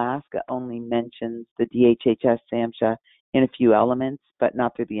Alaska only mentions the DHHS SAMHSA in a few elements, but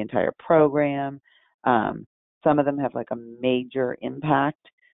not through the entire program. Some of them have like a major impact.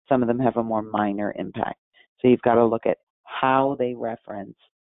 Some of them have a more minor impact. So you've got to look at how they reference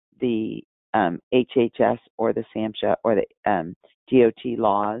the HHS or the SAMHSA or the DOT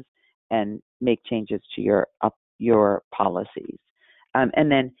laws and make changes to your policies.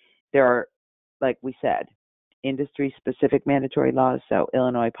 And then there are, like we said, industry-specific mandatory laws. So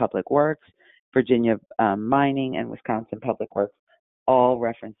Illinois Public Works, Virginia Mining, and Wisconsin Public Works all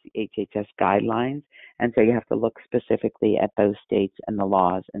reference the HHS guidelines. And so you have to look specifically at those states and the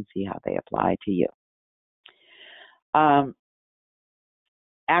laws and see how they apply to you.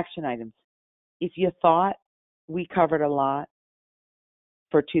 Action items. If you thought we covered a lot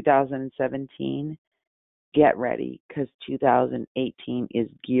for 2017, get ready, because 2018 is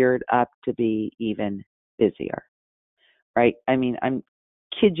geared up to be even busier, right? I mean, I'm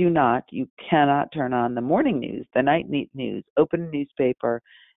kid you not, you cannot turn on the morning news, the night news, open a newspaper,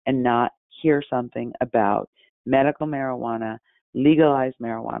 and not hear something about medical marijuana, legalized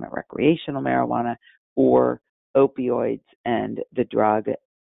marijuana, recreational marijuana, or opioids and the drug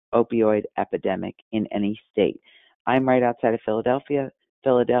opioid epidemic in any state. I'm right outside of Philadelphia.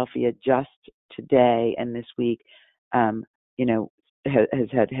 Philadelphia just today and this week, has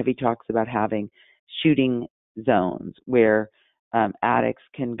had heavy talks about having shooting zones where addicts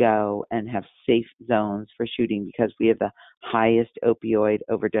can go and have safe zones for shooting, because we have the highest opioid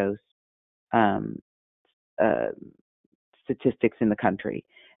overdose statistics in the country.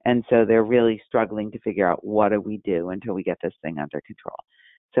 And so they're really struggling to figure out, what do we do until we get this thing under control.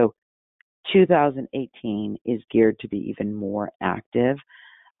 So 2018 is geared to be even more active.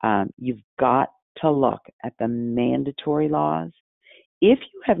 You've got to look at the mandatory laws. If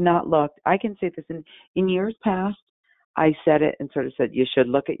you have not looked, I can say this, in years past, I said it and sort of said you should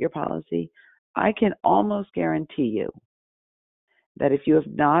look at your policy. I can almost guarantee you that if you have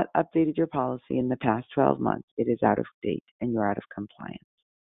not updated your policy in the past 12 months, it is out of date and you're out of compliance.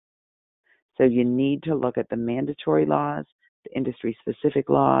 So you need to look at the mandatory laws, the industry-specific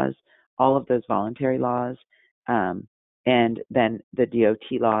laws, all of those voluntary laws, and then the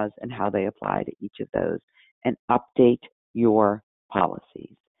DOT laws and how they apply to each of those, and update your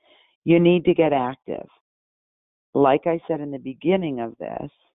policies. You need to get active. Like I said in the beginning of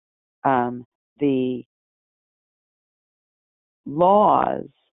this, the laws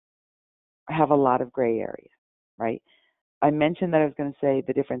have a lot of gray area, right? I mentioned that I was going to say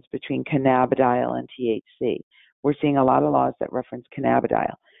the difference between cannabidiol and THC. We're seeing a lot of laws that reference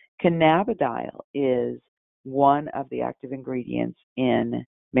cannabidiol. Cannabidiol is one of the active ingredients in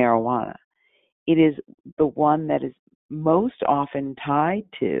marijuana. It is the one that is most often tied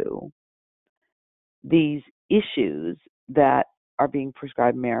to these issues that are being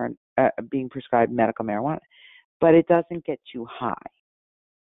prescribed medical marijuana, but it doesn't get you high.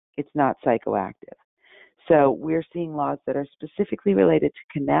 It's not psychoactive. So we're seeing laws that are specifically related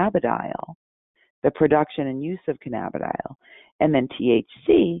to cannabidiol, the production and use of cannabidiol, and then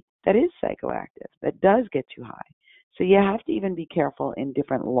THC, that is psychoactive, that does get you high. So you have to even be careful in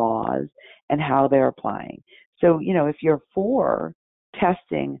different laws and how they're applying. So, if you're for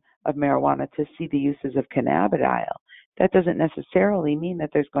testing of marijuana to see the uses of cannabidiol, that doesn't necessarily mean that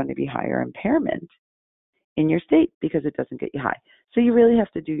there's going to be higher impairment in your state, because it doesn't get you high. So you really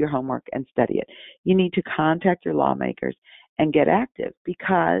have to do your homework and study it. You need to contact your lawmakers and get active,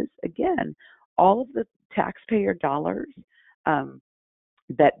 because, again, all of the taxpayer dollars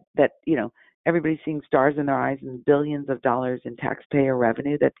that everybody's seeing stars in their eyes and billions of dollars in taxpayer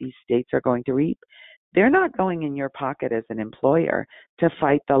revenue that these states are going to reap, they're not going in your pocket as an employer to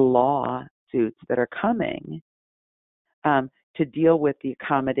fight the lawsuits that are coming to deal with the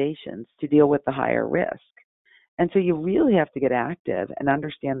accommodations, to deal with the higher risk. And so you really have to get active and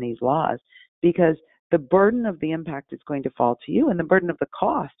understand these laws, because the burden of the impact is going to fall to you, and the burden of the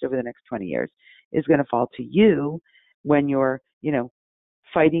cost over the next 20 years is going to fall to you when you're,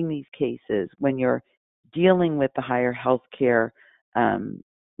 fighting these cases, when you're dealing with the higher health care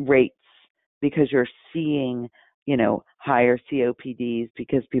rates, because you're seeing, higher COPDs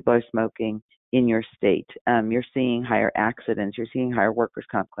because people are smoking in your state. You're seeing higher accidents. You're seeing higher workers'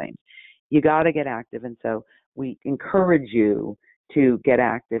 comp claims. You got to get active. And so we encourage you to get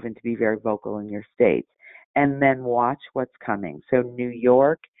active and to be very vocal in your states, and then watch what's coming. So New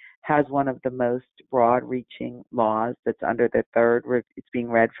York has one of the most broad-reaching laws that's under it's being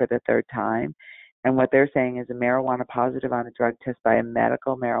read for the third time. And what they're saying is a marijuana positive on a drug test by a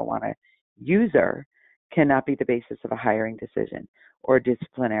medical marijuana user cannot be the basis of a hiring decision or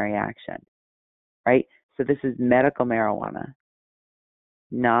disciplinary action, right? So this is medical marijuana,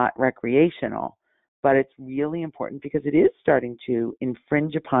 not recreational, but it's really important because it is starting to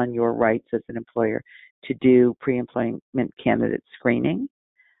infringe upon your rights as an employer to do pre-employment candidate screening.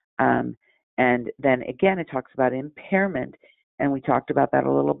 And then again, it talks about impairment, and we talked about that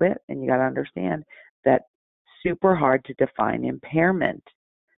a little bit, and you got to understand that super hard to define impairment.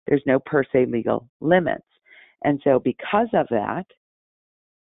 There's no per se legal limits. And so because of that,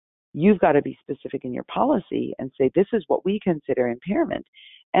 you've got to be specific in your policy and say, this is what we consider impairment.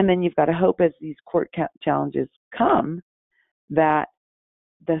 And then you've got to hope as these court challenges come that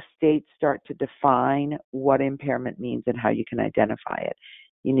the states start to define what impairment means and how you can identify it.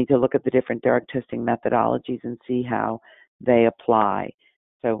 You need to look at the different drug testing methodologies and see how they apply.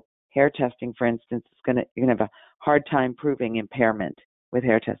 So hair testing, for instance, you're going to have a hard time proving impairment with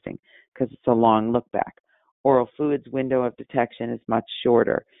hair testing because it's a long look back. Oral fluids window of detection is much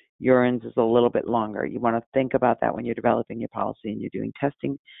shorter. Urines is a little bit longer. You want to think about that when you're developing your policy and you're doing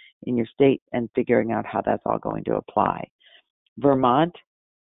testing in your state and figuring out how that's all going to apply. Vermont,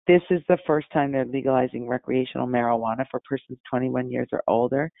 this is the first time they're legalizing recreational marijuana for persons 21 years or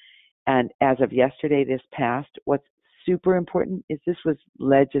older. And as of yesterday, this passed. What's super important is this was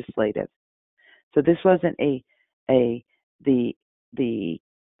legislative. So this wasn't the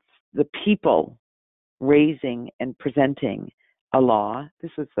people raising and presenting a law.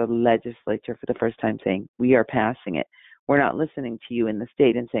 This was the legislature for the first time saying, we are passing it. We're not listening to you in the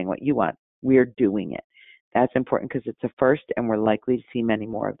state and saying what you want. We're doing it. That's important because it's a first, and we're likely to see many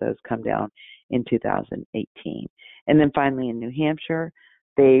more of those come down in 2018. And then finally in New Hampshire,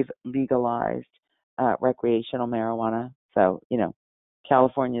 they've legalized recreational marijuana. So,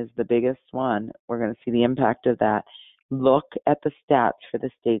 California is the biggest one. We're going to see the impact of that. Look at the stats for the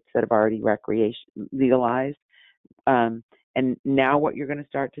states that have already legalized. And now what you're going to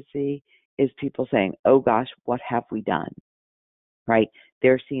start to see is people saying, oh gosh, what have we done? Right?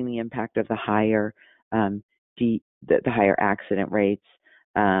 They're seeing the impact of the higher the higher accident rates,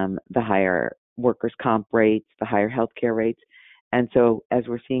 the higher workers' comp rates, the higher healthcare rates. And so as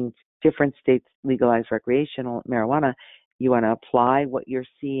we're seeing different states legalize recreational marijuana, you want to apply what you're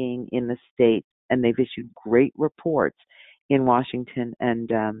seeing in the state. And they've issued great reports in Washington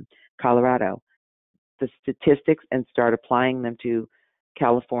and Colorado, the statistics, and start applying them to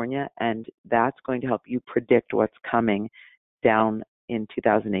California. And that's going to help you predict what's coming down in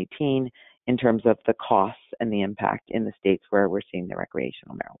 2018 in terms of the costs and the impact in the states where we're seeing the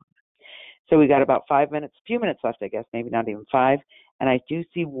recreational marijuana. So we got about a few minutes left, I guess, maybe not even 5. And I do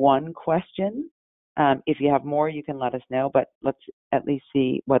see one question. If you have more, you can let us know, but let's at least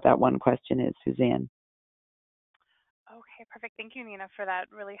see what that one question is, Suzanne. Okay, perfect. Thank you, Nina, for that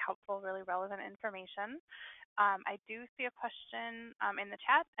really helpful, really relevant information. I do see a question in the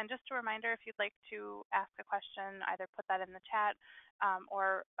chat, and just a reminder, if you'd like to ask a question, either put that in the chat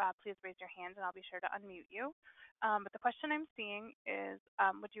or please raise your hand and I'll be sure to unmute you. But the question I'm seeing is,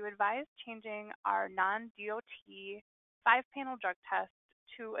 would you advise changing our non-DOT 5-panel drug test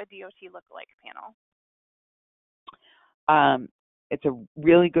to a DOT lookalike panel? It's a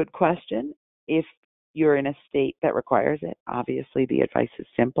really good question. If you're in a state that requires it, obviously the advice is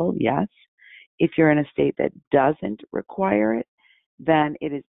simple, yes. If you're in a state that doesn't require it, then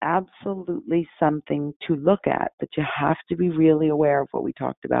it is absolutely something to look at, but you have to be really aware of what we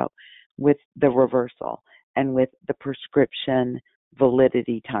talked about with the reversal and with the prescription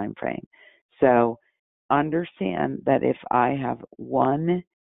validity time frame. So understand that if I have one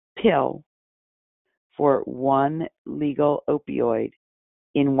pill for one legal opioid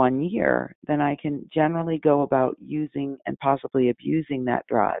in 1 year, then I can generally go about using and possibly abusing that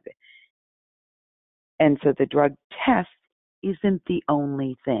drug. And so the drug test isn't the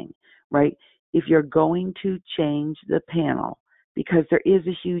only thing, right? If you're going to change the panel, because there is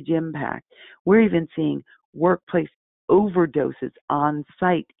a huge impact, we're even seeing workplace overdoses on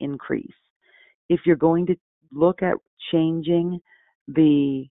site increase. If you're going to look at changing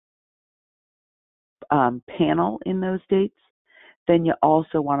the panel in those states, then you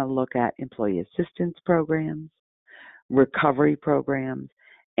also want to look at employee assistance programs, recovery programs,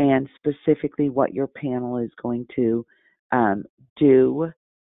 and specifically what your panel is going to do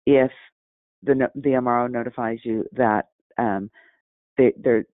if the MRO notifies you that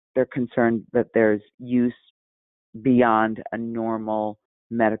they're concerned that there's use beyond a normal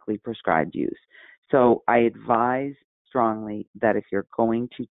medically prescribed use. So I advise strongly that if you're going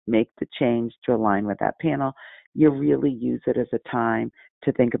to make the change to align with that panel, you really use it as a time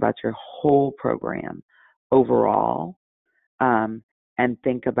to think about your whole program overall, and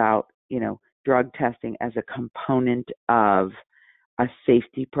think about, drug testing as a component of a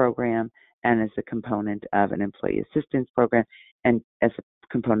safety program and as a component of an employee assistance program and as a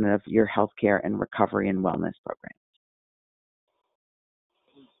component of your healthcare and recovery and wellness program.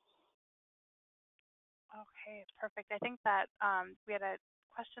 Okay, perfect. I think that we had a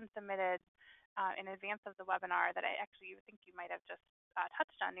question submitted in advance of the webinar that I actually think you might have just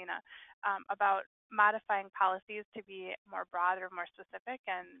touched on, Nina, about modifying policies to be more broad or more specific,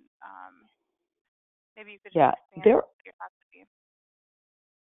 and maybe you could just expand your thoughts with me.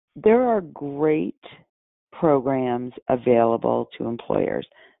 There are great programs available to employers.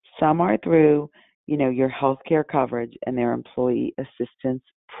 Some are through, your healthcare coverage and their employee assistance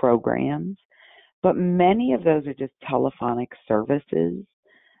programs, but many of those are just telephonic services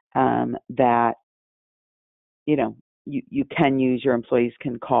that, you can use. Your employees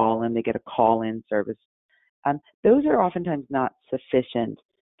can call and they get a call-in service. Those are oftentimes not sufficient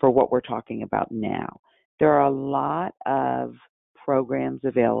for what we're talking about now. There are a lot of programs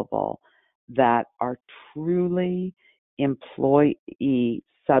available that are truly employee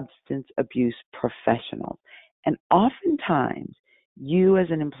substance abuse professionals. And oftentimes, you as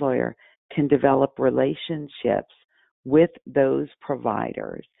an employer can develop relationships with those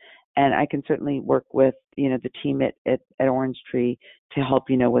providers. And I can certainly work with, the team at Orange Tree to help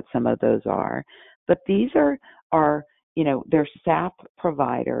you know what some of those are. But these are they're SAP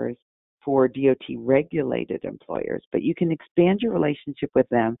providers for DOT regulated employers, but you can expand your relationship with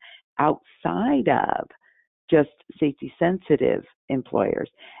them outside of just safety sensitive employers.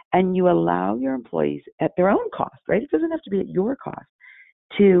 And you allow your employees at their own cost, right? It doesn't have to be at your cost,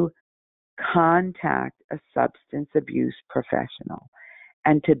 to contact a substance abuse professional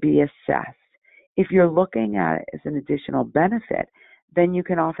and to be assessed. If you're looking at it as an additional benefit, then you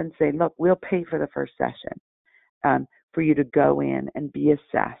can often say, look, we'll pay for the first session for you to go in and be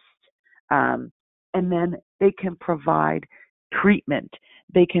assessed. And then they can provide treatment.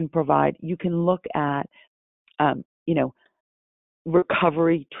 You can look at,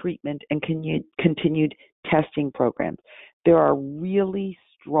 recovery treatment and continued testing programs. There are really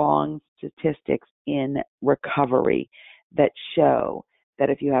strong statistics in recovery that show that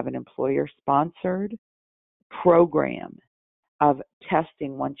if you have an employer-sponsored program of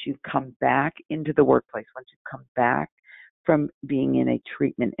testing once you've come back into the workplace, once you've come back from being in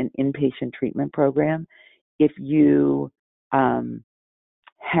an inpatient treatment program, if you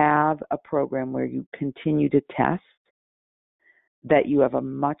have a program where you continue to test, that you have a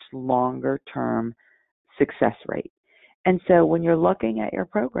much longer term success rate. And so when you're looking at your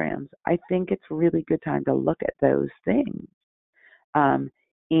programs, I think it's a really good time to look at those things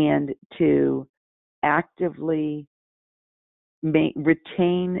and to actively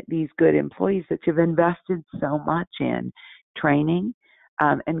retain these good employees that you've invested so much in training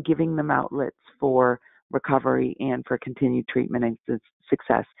and giving them outlets for recovery and for continued treatment and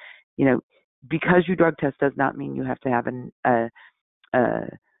success. Because you drug test does not mean you have to have a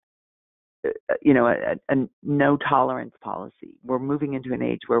no tolerance policy. We're moving into an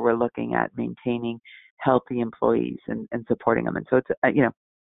age where we're looking at maintaining healthy employees and supporting them. And so it's,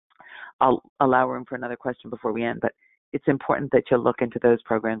 I'll allow room for another question before we end, but it's important that you look into those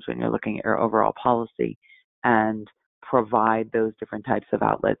programs when you're looking at your overall policy and provide those different types of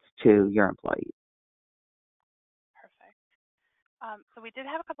outlets to your employees. Perfect. So we did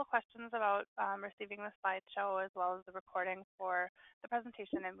have a couple questions about receiving the slideshow as well as the recording for the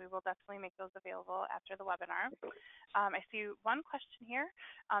presentation, and we will definitely make those available after the webinar. I see one question here.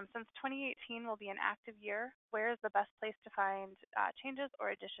 Since 2018 will be an active year, where is the best place to find changes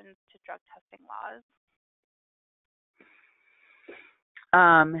or additions to drug testing laws?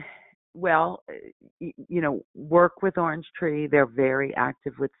 Well, work with Orange Tree. They're very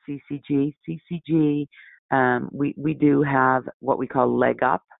active with CCG. We do have what we call Leg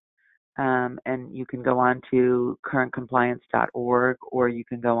Up, and you can go on to currentcompliance.org, or you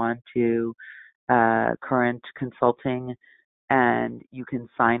can go on to Current Consulting, and you can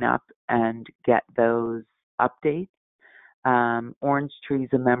sign up and get those updates. Orange Tree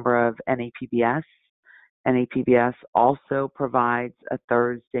is a member of NAPBS. NAPBS also provides a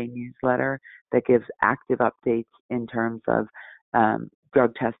Thursday newsletter that gives active updates in terms of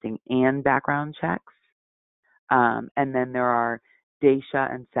drug testing and background checks. And then there are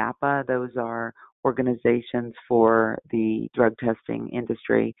DAISHA and SAPA. Those are organizations for the drug testing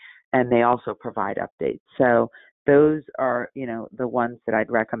industry, and they also provide updates. So those are, the ones that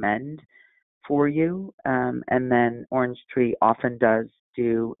I'd recommend for you. And then Orange Tree often does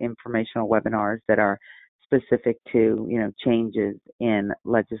do informational webinars that are specific to, changes in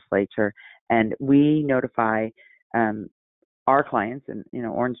legislature. And we notify our clients, and,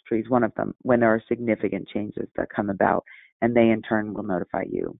 Orange Tree is one of them, when there are significant changes that come about, and they in turn will notify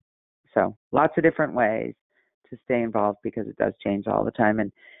you. So lots of different ways to to stay involved because it does change all the time.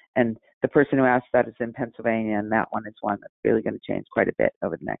 And the person who asked that is in Pennsylvania, and that one is one that's really going to change quite a bit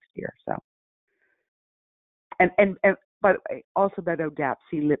over the next year. So, and by the way, also that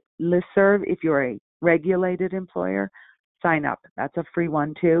ODAPC listserv, if you're a regulated employer, sign up. That's a free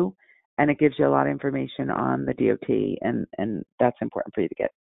one too, and it gives you a lot of information on the DOT, and that's important for you to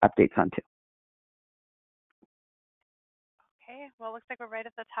get updates on too. Okay, well, it looks like we're right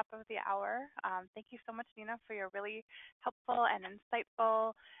at the top of the hour. Thank you so much, Nina, for your really helpful and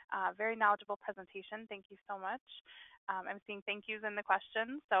insightful, very knowledgeable presentation. Thank you so much. I'm seeing thank yous in the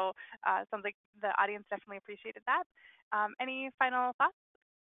questions, so it sounds like the audience definitely appreciated that. Any final thoughts?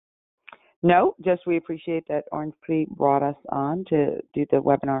 No, just we appreciate that Orange Pretty brought us on to do the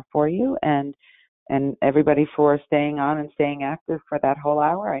webinar for you, and everybody for staying on and staying active for that whole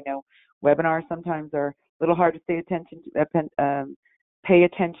hour. I know webinars sometimes are a little hard to pay attention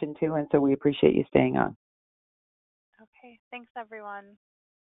to, and so we appreciate you staying on. Okay, thanks everyone.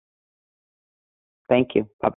 Thank you. Bye.